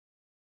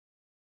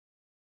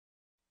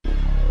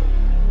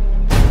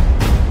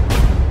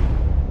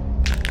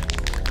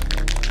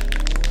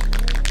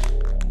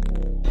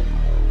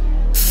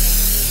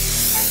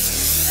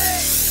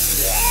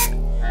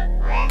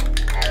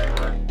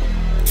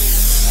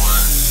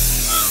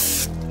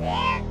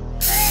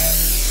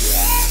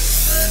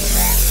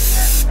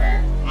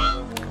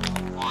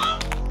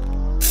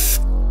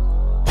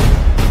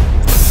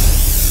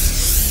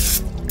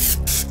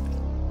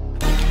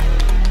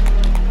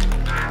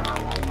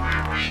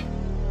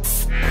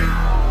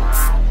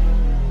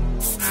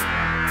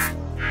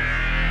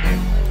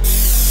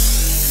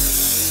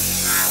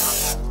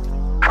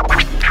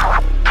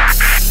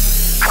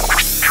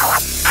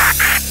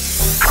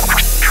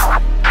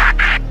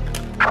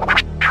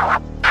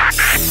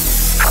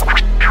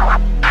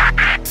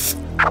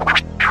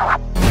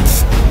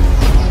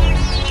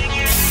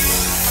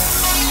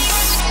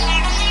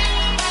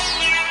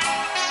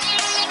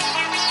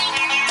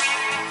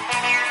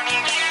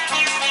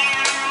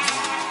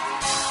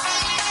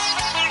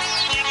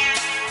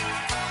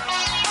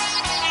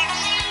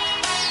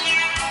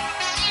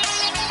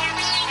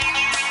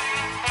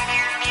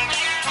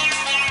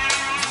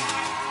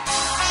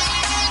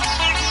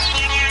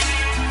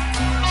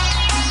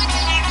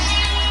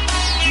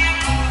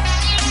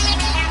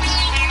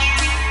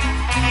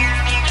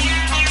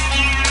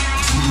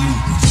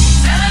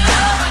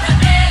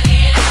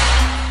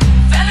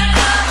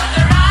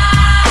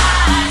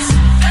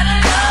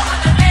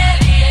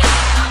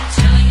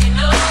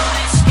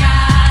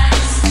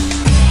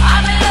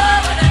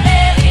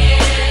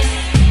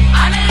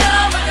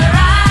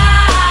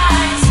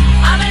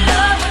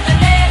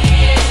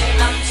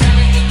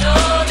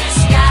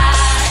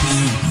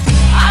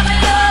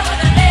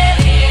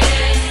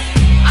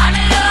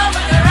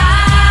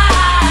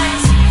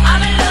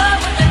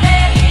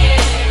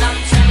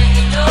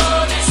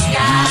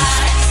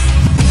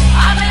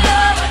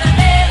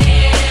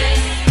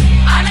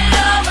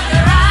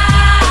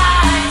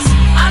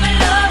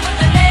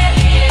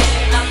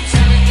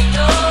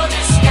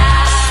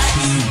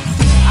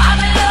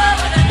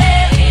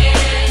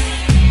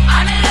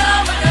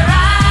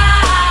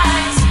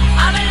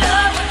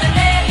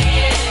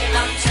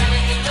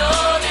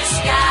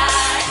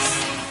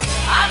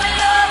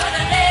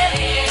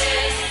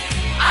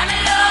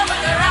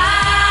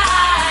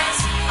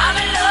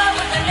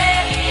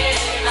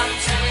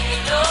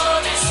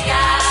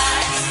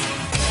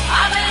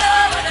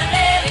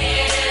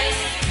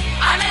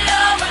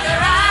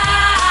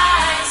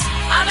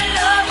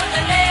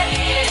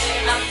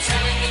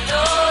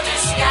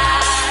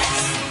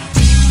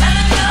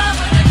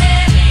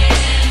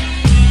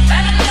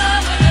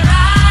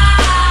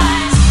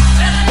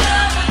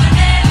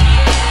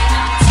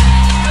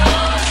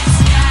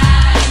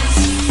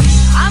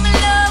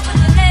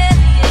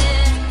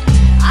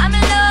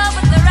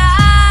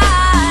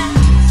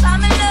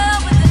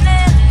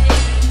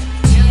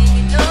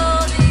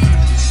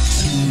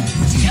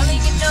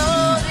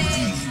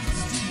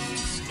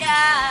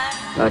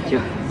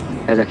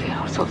Ezekért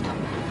harcoltam.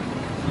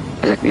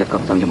 Ezek miatt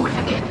kaptam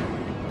nyomorfekét.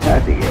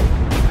 Hát igen.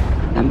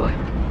 Nem baj.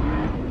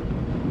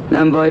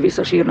 Nem baj,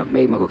 visszasírnak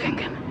még maguk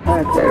engem.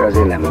 Hát erre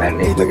azért nem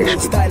mernék meg is.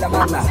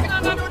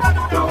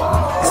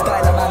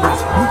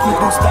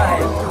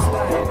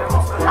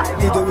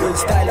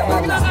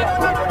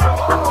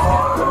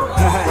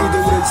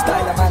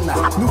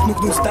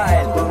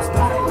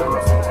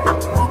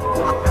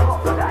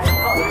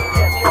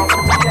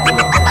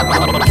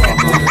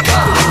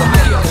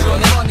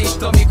 Van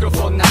itt a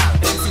mikrofonnál,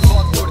 MC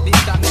faktor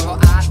diktál, meg ha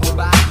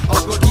átfogó,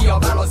 akkor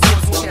kiabál az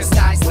orvos, ez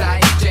style,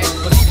 jack,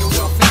 az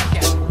idióra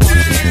felkel.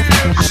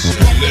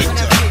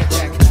 Nem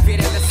féltek,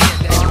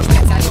 félrebeszéltek,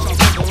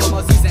 speciálisan gondolom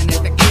az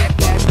üzenetek,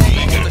 érted?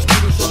 Ez a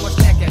stílusom most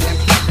neked nem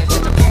kérdez, de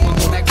csak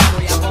kimondom meg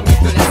valójában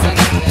mitől leszel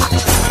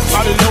rendes.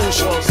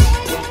 Vantilicious.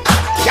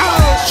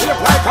 Y'all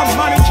shape like a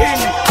mannequin.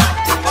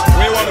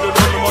 We want to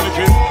do the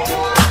mannequin.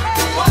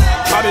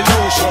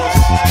 Vantilicious.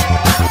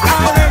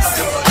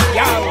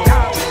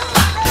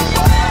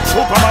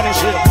 Superman is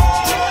here.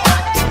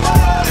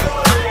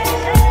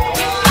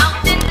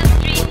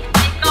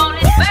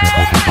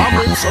 I'm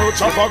in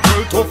search of a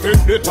girl to fit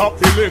the top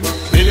billing.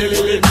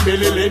 Billy-lilling,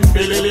 billy-lilling,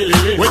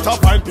 billy-lilling. With a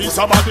fine piece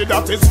of body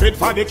that is fit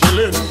for the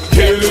killing.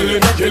 Killing,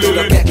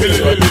 killing,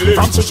 killing.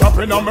 From she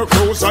shopping on my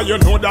clothes and you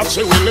know that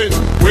she willing.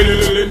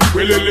 Willy-lilling,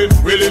 willy-lilling,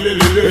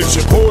 willy-lilling. If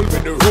she cold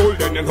with the roll,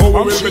 then you know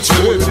we will be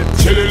chilling.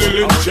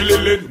 Chilling,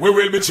 chilling, we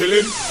will be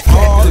chilling.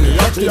 All the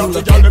yachty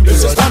girl, them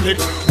this is panic.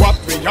 What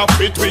we have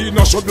between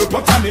us should be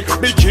platonic.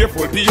 Be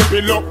careful,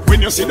 baby, look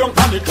when you see don't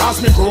panic.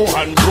 Cause me grow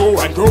and grow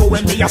and grow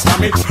when me a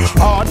slam it.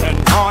 On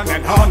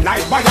and on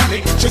like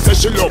bionic. She says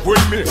she love when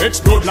me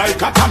explode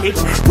like atomic.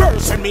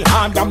 Worse in me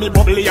hand and me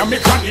bubbly and me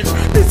chronic.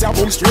 This a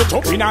boom straight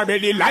up in her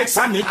belly like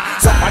Sonic.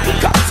 Somebody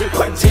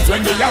consequences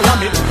when me a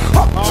ram it.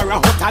 Up or a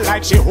hotter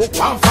like she hook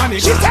and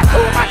vanish. She said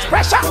too much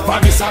pressure,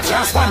 Vanessa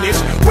can't stand it.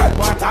 Well,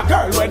 what a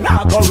girl when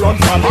I go run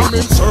from it. I'm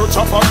in search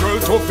of a girl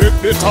to fit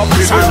the top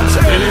billing.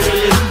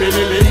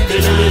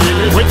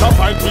 With a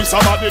fine piece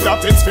of body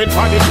that is fit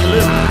for the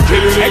killing.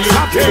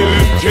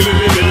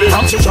 Killing.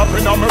 I'm she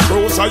shopping on my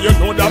clothes and you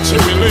know that she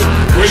willing.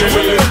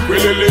 Willing.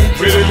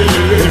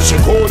 If she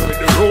cold with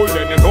the roll,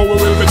 then you know we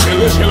will be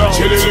chilling.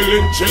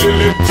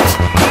 Chilling.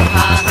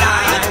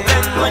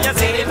 When you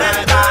see the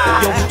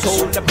yo, who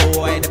told the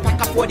boy to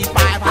pack a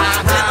 45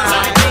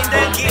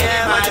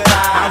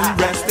 and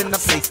rest in the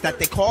place that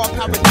they call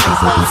paradise.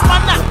 Hoes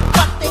run up,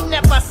 but they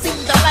never seem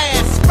to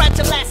last.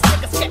 Fragile ass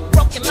niggas get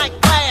broken like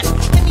glass.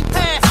 Can he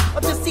pass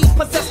or does he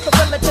possess the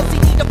will? Or does he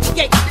need a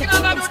PA to keep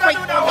him straight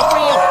on the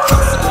rail?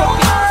 It's a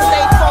crooked, so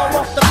they fall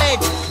off the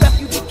ledge.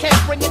 Refugee camp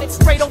bringing it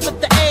straight over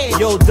the edge.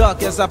 Yo,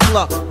 duck as I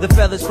pluck the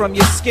feathers from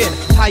your skin.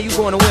 How you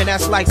gonna win?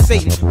 That's like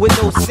Satan with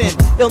no sin.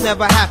 It'll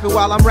never happen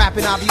while I'm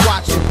rapping. I'll be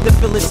watching the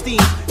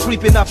Philistines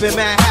creeping up in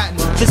Manhattan.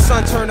 The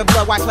sun turned to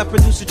blood. Wyclef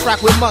produced a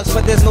track with mugs,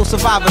 but there's no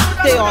survivors.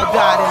 They all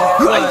died in the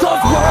flood. Right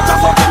those words, I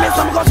go give me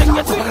some go sing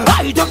it.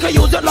 I just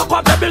use it like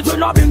a pebble to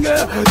nothing.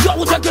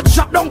 Yo, take it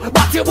shut down,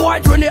 but you boy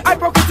train it. I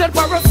broke it and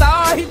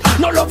parasite.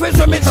 No love is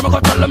with me, so I go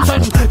tell them say,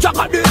 Jack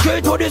a the key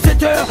to the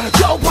city.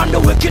 Yo, on the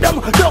wicked them,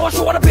 don't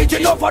show the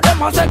pity. No for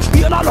them, I said,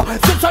 you know,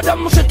 six of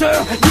them shit.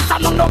 This are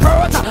none of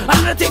earth,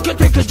 and they take it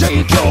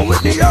JQ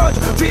with the earth.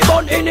 Free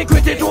born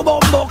iniquity to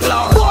bumbo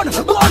cloud. Born,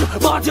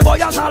 party boy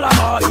and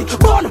salamai.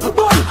 Born,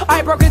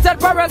 I broke it and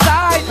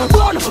parasite.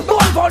 Born,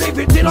 for if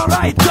it's in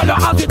alright. Tell you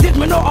how it is,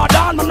 me no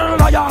other, no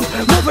lion.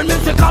 Moving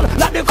musical,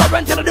 like the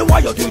current in the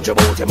wire. Teach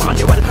about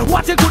Emmanuel,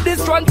 what it could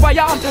this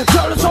transpire.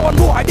 Tell someone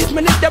boy, this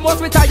minute them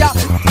must retire.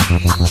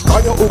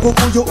 Kanya uku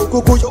kuyo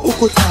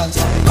uku times.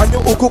 Kanya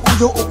uku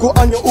kuyo uku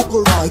and your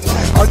uku right.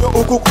 Kanya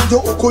uku kuyo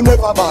uku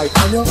never bite.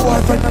 Kanya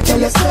boyfriend I tell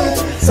you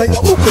say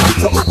your uku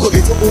it's uku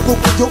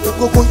kuyo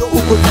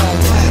uku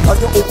times.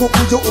 Kanya uku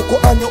kuyo uku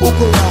and your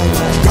uku right.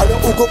 Kanya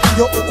uku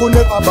kuyo uku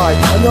never bite.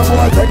 Kanya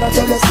boyfriend I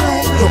tell you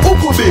say your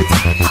uku beat.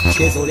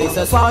 Désolé,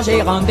 ce soir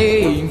j'ai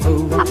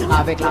rendez-vous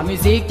avec la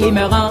musique qui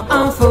me rend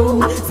un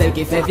fou, celle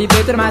qui fait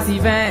vibrer toute ma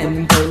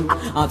civento.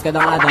 Entre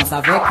dans la danse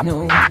avec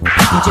nous.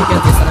 DJ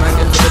girl, c'est ça la main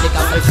que je veux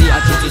décasser aussi à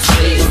qui tu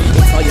sais.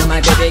 It's for you my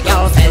baby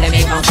girl, fais le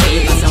mec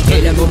entrer.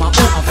 Patienter le moment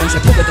où enfin je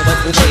pourrais te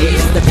retrouver.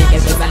 Depuis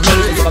quelques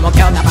années, je sais pas mon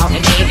cœur n'a pas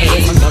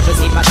aimé. Quand je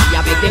suis parti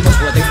avec des mots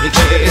pour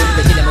t'expliquer.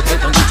 Petit les mots que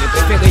ton DJ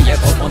préféré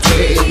est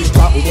confronté.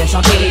 Toi ou bien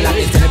chanter, la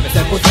question ne peut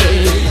se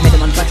poser. Mais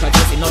demande pas de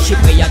choisir, sinon je suis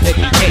prêt à te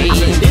quitter.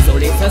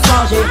 Désolé, ce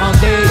soir j'ai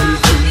rendez-vous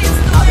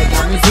avec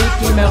la musique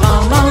qui me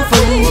rend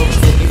fou,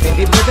 celle qui fait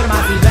vibrer toute ma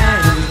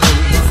civento.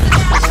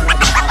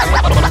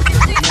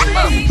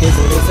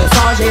 Désolé, ce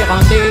soir j'ai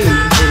rendez-vous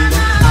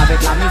avec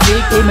la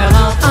musique qui me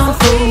rend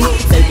fou,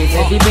 celle qui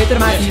fait vibrer toute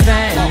ma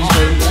civento.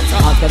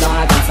 Entre dans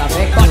la danse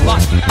avec nous.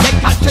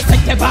 Je sais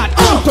que t'es bad,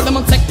 tout le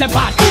monde sait que t'es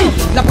bad.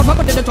 La preuve à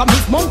côté de toi,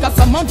 Miss Monk, à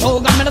sa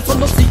manteau, mais le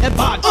son aussi est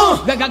bad.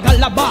 Gaga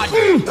la bad,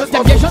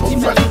 t'es bien gentil,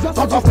 mais tu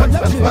dois t'en faire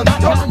le plus bad.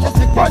 Je sais que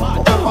t'es bad,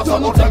 tout le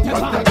monde sait que t'es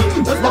bad.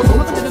 La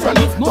preuve à côté de toi,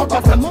 Miss Monk, à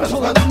sa manteau,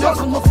 mais le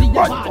son aussi est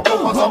bad.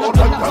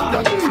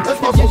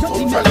 T'es bien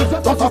gentil, mais tu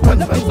dois t'en faire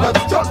le plus bad.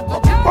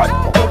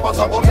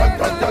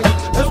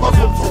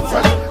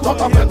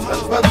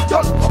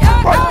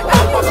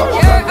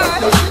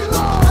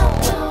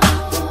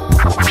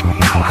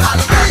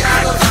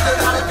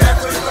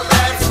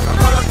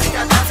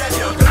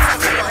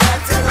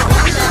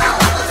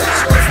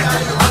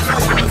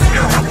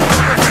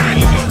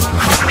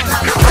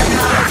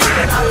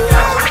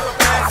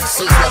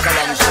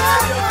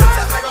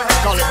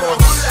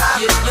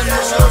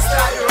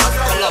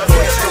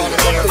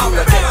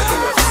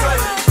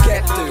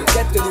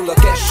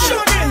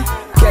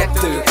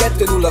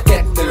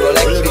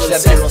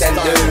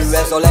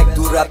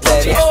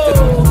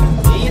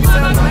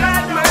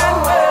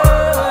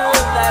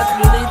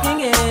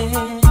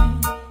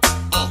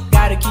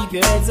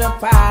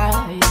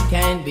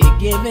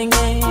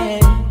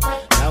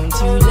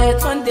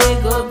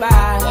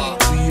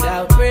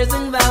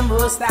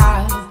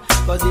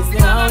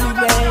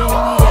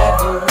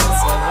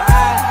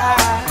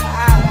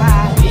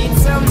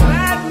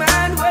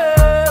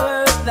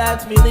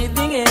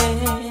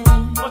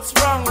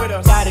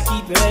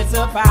 your heads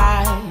up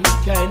high,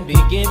 can't be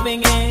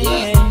giving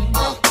in.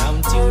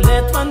 Don't you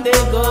let one day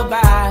go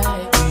by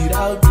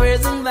without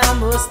praising the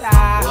Most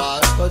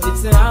High, cause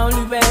it's the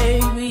only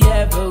way we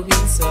ever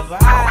will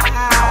survive.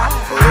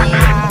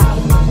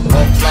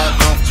 Rough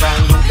life, rough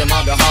time, youth them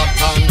have the hard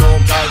time. No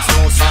guides,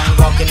 no sign,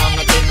 walking on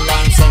the thin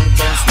line.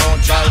 Sentence, no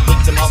child,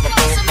 victim of a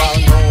profile.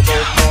 No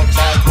hope, no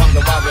child,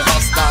 wonder why we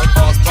hostile.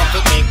 Cause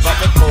profit, make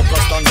profit,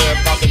 focused on their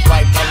profit.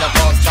 White collar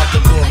cause, stop the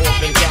door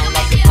open, can't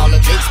lock the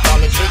politics.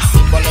 Politics,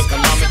 equal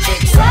economics.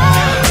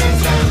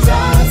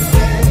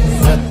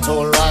 Net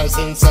toll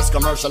rising, sex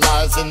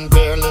commercializing,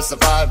 barely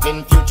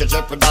surviving, future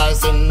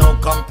jeopardizing, no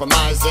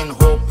compromising,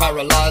 hope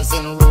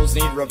paralyzing, rules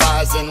need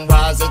revising.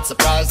 Why is it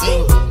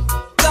surprising?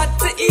 Got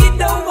to eat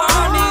the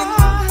warning.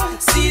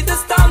 See the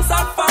storms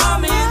are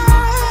forming.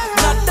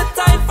 Not the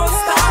time for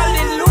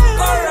stalling. Look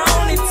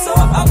around, it's so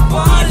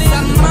appalling. It's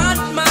a mad,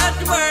 mad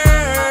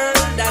world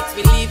that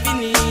we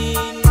living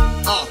in.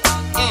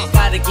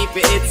 Gotta keep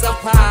your heads up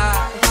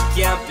high.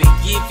 Can't be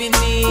giving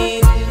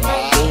in.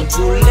 Don't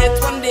you let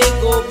one day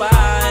go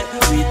by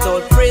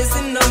without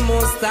praising the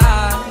Most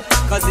High,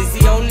 cause it's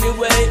the only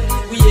way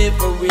we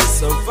ever will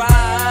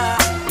survive.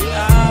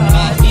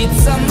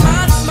 It's a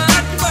mad,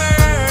 mad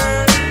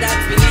world that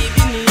we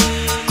living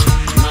in.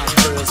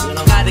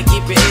 Gotta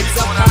keep your heads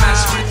up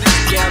high,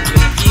 can't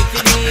be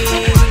giving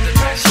in.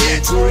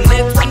 Don't you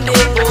let one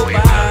day go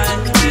by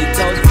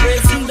without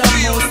praising the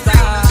Most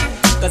High,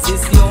 cause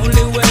it's the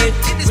only way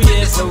we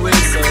ever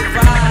will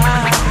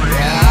survive.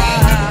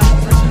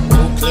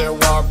 Nuclear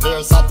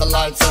warfare,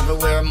 satellites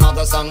everywhere,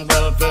 mothers on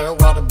welfare.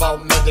 What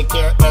about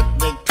Medicare,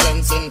 ethnic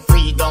cleansing,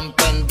 freedom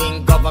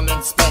pending,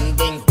 government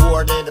spending, who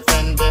are they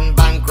defending?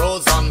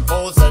 Bankrolls on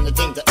poles,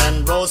 anything to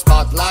end row.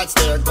 Spotlights,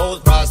 there goes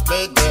brass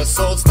paid, their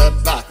soul. Step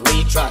back,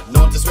 retract,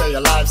 notice where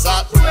your life's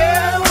at.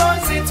 Where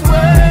was it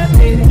worth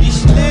it?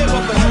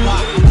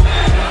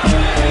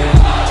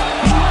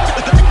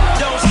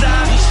 Don't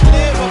stop,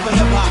 live up in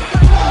the pop.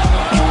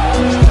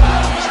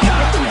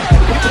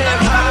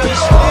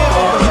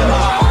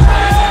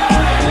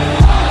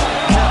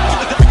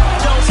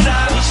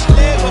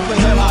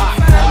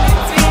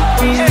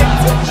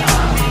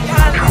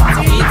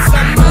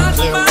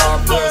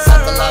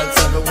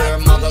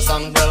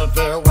 On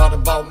welfare, what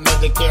about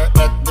Medicare,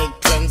 ethnic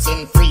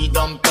cleansing,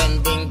 freedom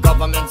pending,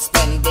 government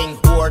spending,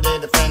 who are they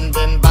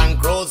defending?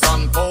 Bankrolls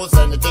on poles,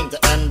 anything to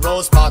end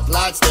row.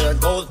 Spotlights, there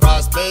goes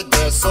brass paid,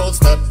 their soul.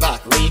 Step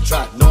back,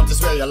 retract,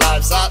 notice where your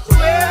life's at.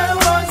 Where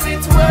was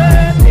it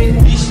worth it?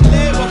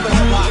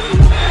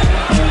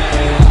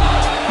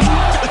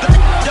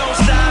 Don't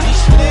stop,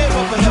 live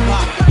up in the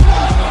pop.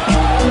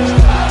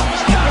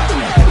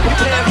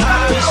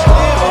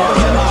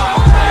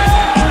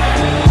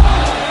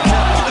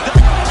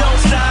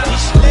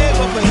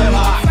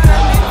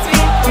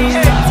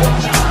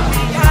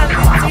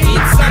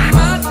 It's a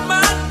mad,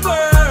 mad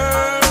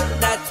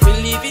world that we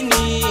living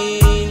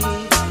in.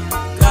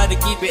 Gotta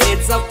keep your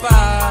heads up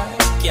high,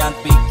 can't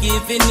be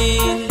giving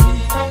in.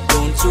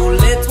 Don't you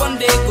let one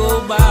day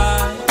go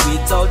by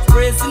without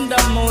praising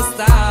the Most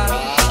High,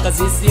 cause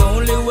it's the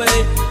only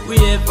way we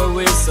ever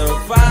will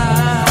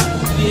survive.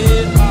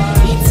 Yeah.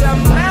 It's a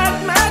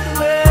mad, mad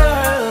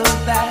world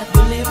that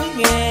we're living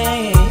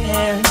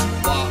in.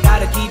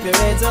 Gotta keep your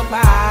heads up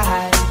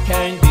high,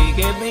 can't be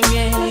giving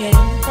in.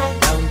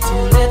 Don't you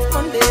let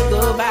one day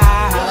go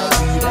by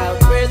without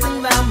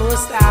praising the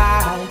Most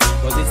High,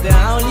 cause it's the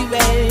only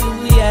way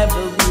we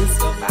ever will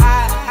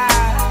survive.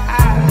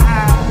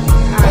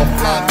 Rough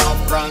life,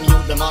 rough crime,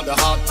 youth them have the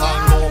hard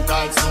time. No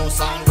guides, no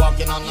sign,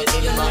 walking on the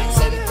thin line.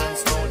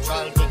 Sentence, no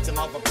trial, victim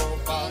of a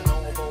profile. No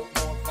hope.